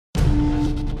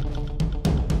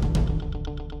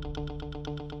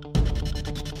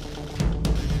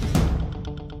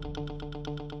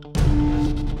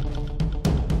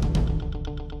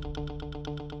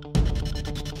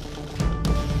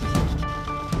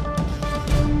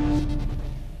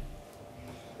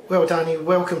Well, Danny,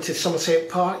 welcome to Somerset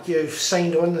Park. You've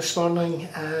signed on this morning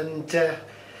and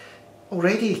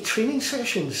already training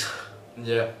sessions.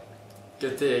 Yeah,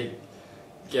 good to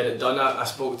get it done. I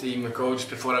spoke to Ian McCall just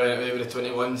before I went away with the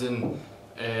 21s,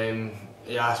 and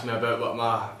he asked me about what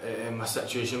my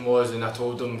situation was, and I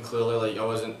told him clearly like I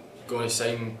wasn't going to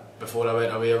sign before I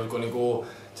went away. I was going to go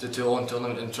to the Toulon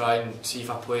tournament and try and see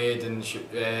if I played and see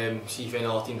if any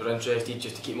other teams were interested,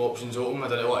 just to keep my options open. I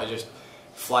didn't want to just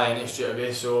fly in it straight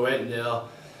away, so I went there,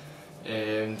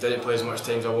 didn't play as much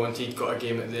time as I wanted, got a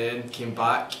game at the end, came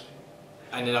back,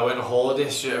 and then I went on holiday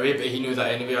straight away. But he knew that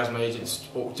anyway, as my agent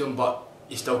spoke to him, but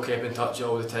he still kept in touch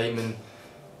all the time, and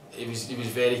he was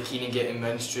very keen in getting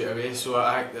me in straight away. So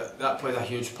that played a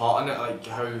huge part in it, like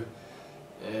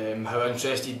how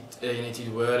interested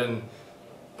United were. And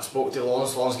I spoke to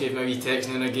Lawrence gave me a wee text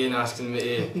now and again asking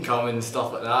me to come and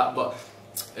stuff like that. But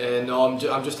no,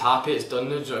 I'm just happy it's done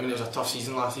now. Do you know what I mean? It was a tough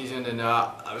season last season, and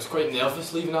I was quite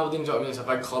nervous leaving Aberdeen. Do you know what I mean? It's a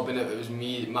big club, and it was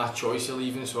my choice of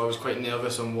leaving, so I was quite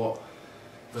nervous on what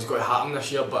was going to happen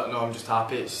this year. But no, I'm just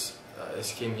happy it's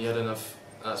came here, and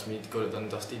that's me got it done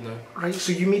dusted now. Right,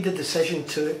 so you made the decision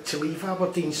to leave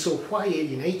Aberdeen. So why Ayr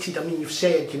United? I mean, you've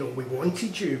said we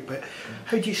wanted you, but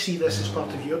how do you see this as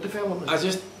part of your development?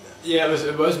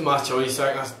 It was my choice.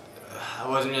 I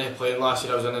wasn't really playing last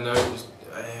year. I was in and out.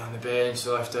 On the bench,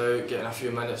 left out, getting a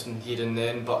few minutes and here and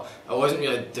then, but I wasn't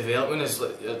really developing as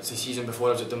the season before.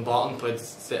 I was at Dumbarton, played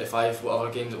 35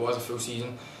 whatever games it was, a full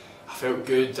season. I felt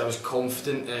good, I was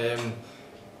confident,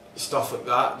 stuff like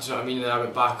that, do you know what I mean? And then I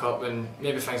went back up, and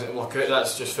maybe things didn't work out.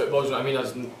 That's just football, do you know what I mean? I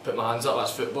didn't put my hands up,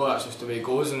 that's football, that's just the way it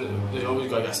goes, and there's always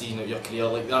got to get a season of your career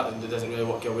like that, and it doesn't really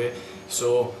work your way.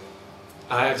 So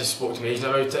I just spoke to my agent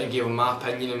about it and gave him my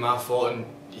opinion and my thought, and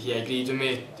he agreed with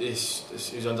me.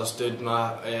 He's understood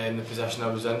the position I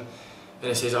was in, and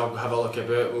he says I'll have a look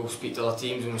about, we'll speak to other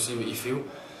teams and we'll see what you feel.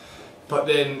 But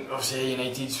then obviously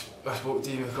United, I spoke to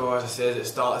him because, as I said, at the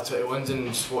start of 21s, and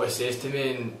just what he says to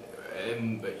me,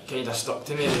 and it kind of stuck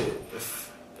to me. It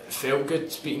felt good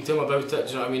speaking to him about it, do you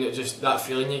know what I mean? It just, that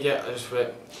feeling you get, I just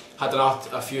had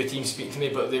a few teams speak to me,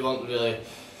 but they weren't really,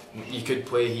 you could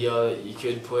play here, you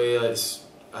could play, that's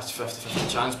a 50-50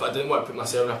 chance, but I didn't want to put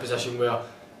myself in a position where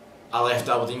I left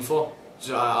Aberdeen for.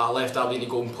 So I left Aberdeen to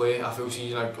go and play a full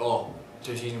season, or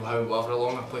 2 seasons, however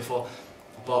long I play for.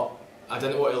 But I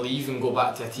didn't want to leave and go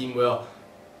back to a team where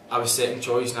I was second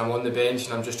choice and I'm on the bench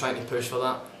and I'm just trying to push for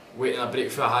that. Waiting a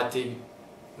breakthrough,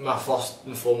 my first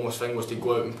and foremost thing was to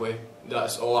go out and play.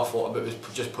 That's all I thought about, was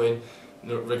just playing.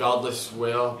 Regardless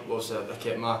where, I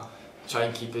kept try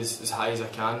and keep as high as I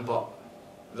can, but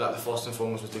the first and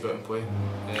foremost was to go out and play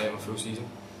a full season.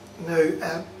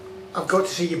 Now, I've got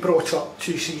to say, you brought up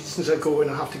 2 seasons ago,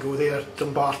 and I have to go there,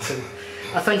 Dumbarton.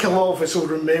 I think a lot of us will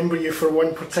remember you for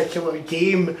one particular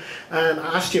game, and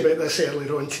I asked you about this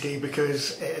earlier on today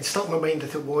because it stuck in my mind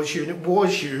that it was you, and it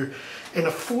was you in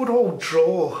a 4-4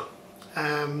 draw.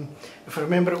 If I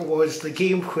remember, it was the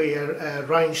game where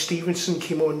Ryan Stevenson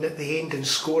came on at the end and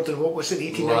scored in, what was it,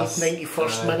 89th,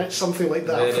 91st minute, something like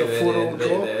that, for a 4-4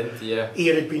 draw. Yeah.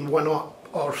 Ayr had been 1 up,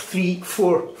 or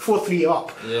 4-3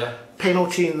 up. Yeah.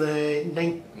 Penalty in the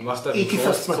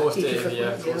 85th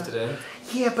minute.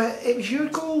 Yeah, but it was your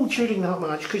goal during that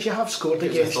match, because you have scored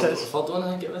against us. The third one,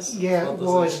 I think it was. Yeah, it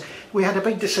was. We had a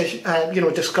big discussion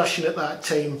at that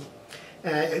time.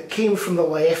 It came from the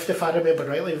left, if I remember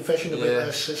rightly, vision about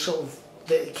this.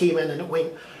 It came in and it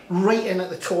went right in at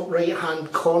the top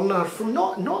right-hand corner from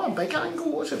not a big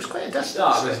angle, was it? It was quite a distance.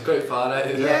 Yeah, it was quite far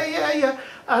out. Yeah.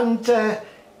 And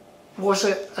was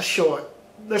it a shot?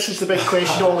 This is the big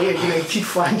question all Ayr United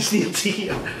fans need to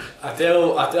hear. I tell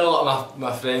a lot of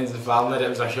my friends and family that it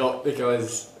was a shot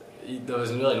because there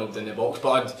was really nobody in the box,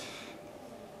 but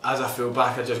as a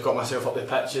full-back I just got myself up the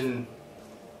pitch, and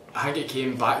I think it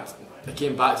came back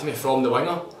to me from the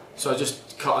winger, so I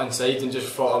just cut inside and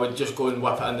just thought I would just go and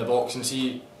whip it in the box and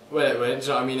see where it went, do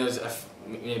you know what I mean? As if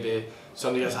maybe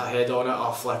somebody gets a head on it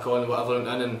or flick on whatever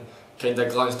and kind of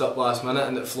glanced up last minute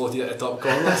and it floated at the top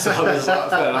corner, so I was like,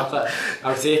 fair enough,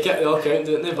 I'll take it, they all count,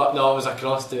 don't they? But no, it was a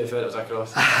cross, to be fair, it was a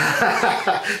cross.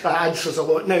 That answers a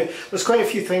lot. Now, there's quite a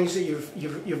few things that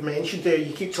you've mentioned there.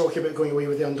 You keep talking about going away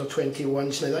with the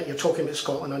under-21s, now that you're talking about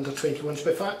Scotland under-21s,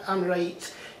 but if I'm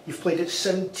right, you've played at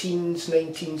 17s,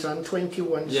 19s and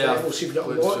 21s level, so you've got a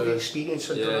lot of experience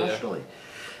internationally.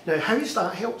 Now, how has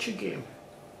that helped your game?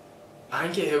 I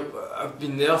think I've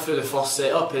been there through the first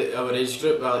setup at our age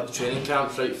group, like the training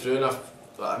camps right through, and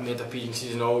I've made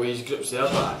appearances in all age groups there,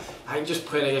 but I think just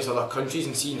playing against other countries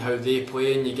and seeing how they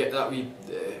play, and you get that wee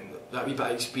bit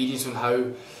of experience on how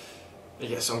you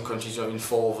get some countries,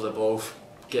 fall over the ball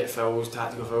get fouls,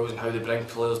 tactical fouls, and how they bring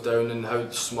players down and how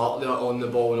smart they are on the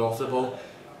ball and off the ball.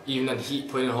 Even in heat,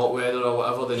 playing in hot weather or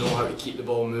whatever, they know how to keep the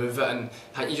ball, move it, and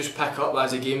I think you just pick up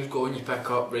as the game's going. You pick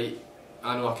up, right,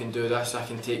 I know I can do this, I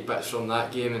can take bits from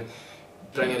that game and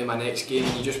bring it to my next game,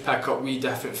 and you just pick up wee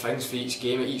different things for each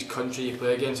game. Each country you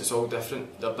play against, it's all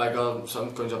different. They're bigger, some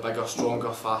countries are bigger,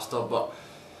 stronger, faster, but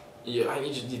I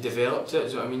think you developed it.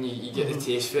 So I mean, you get the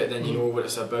taste for it, then you know what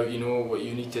it's about, you know what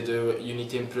you need to do, what you need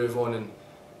to improve on, and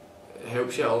it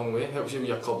helps you a long way. It helps you with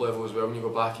your club level as well when you go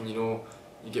back and you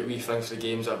get wee things for the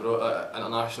games abroad,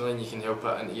 internationally, and you can help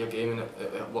it into your game, and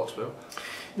it works well.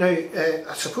 Now,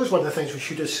 I suppose one of the things we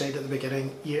should have said at the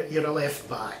beginning, you're a left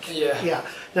back. Yeah.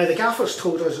 Now, the gaffer's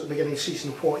told us at the beginning of the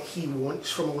season what he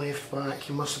wants from a left back.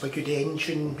 He must have a good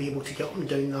engine, be able to get up and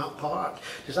down that park.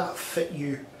 Does that fit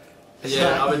you?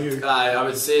 I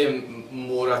would say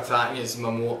more attacking is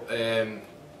my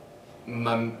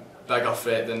bigger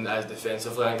threat than as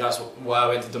defensively. I think that's why I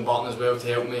went to Dumbarton as well, to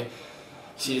help me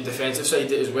see the defensive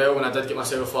side as well. When I did get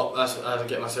myself up, I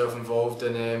get myself involved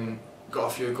and got a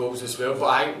few goals as well. But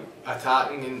I think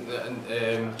attacking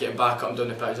and getting back up and down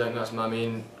the pitch, I think that's my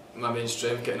main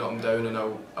strength, getting up and down, and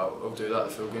I'll do that the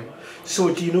full game.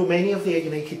 So do you know many of the Ayr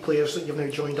United players that you've now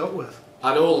joined up with?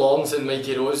 I know Lawrence and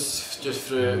Mikey Rose just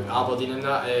through Aberdeen and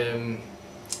that. I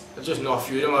just know a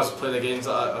few of them. I played against,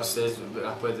 like I said,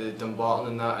 I played the Dumbarton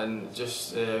and that, and just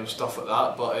stuff like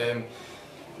that. But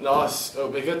no, it'll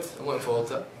be good. I'm looking forward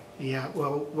to it. Yeah,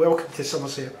 well, welcome to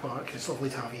Somerset Park. It's lovely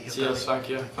to have you here. Cheers, thank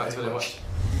you. Thanks very much.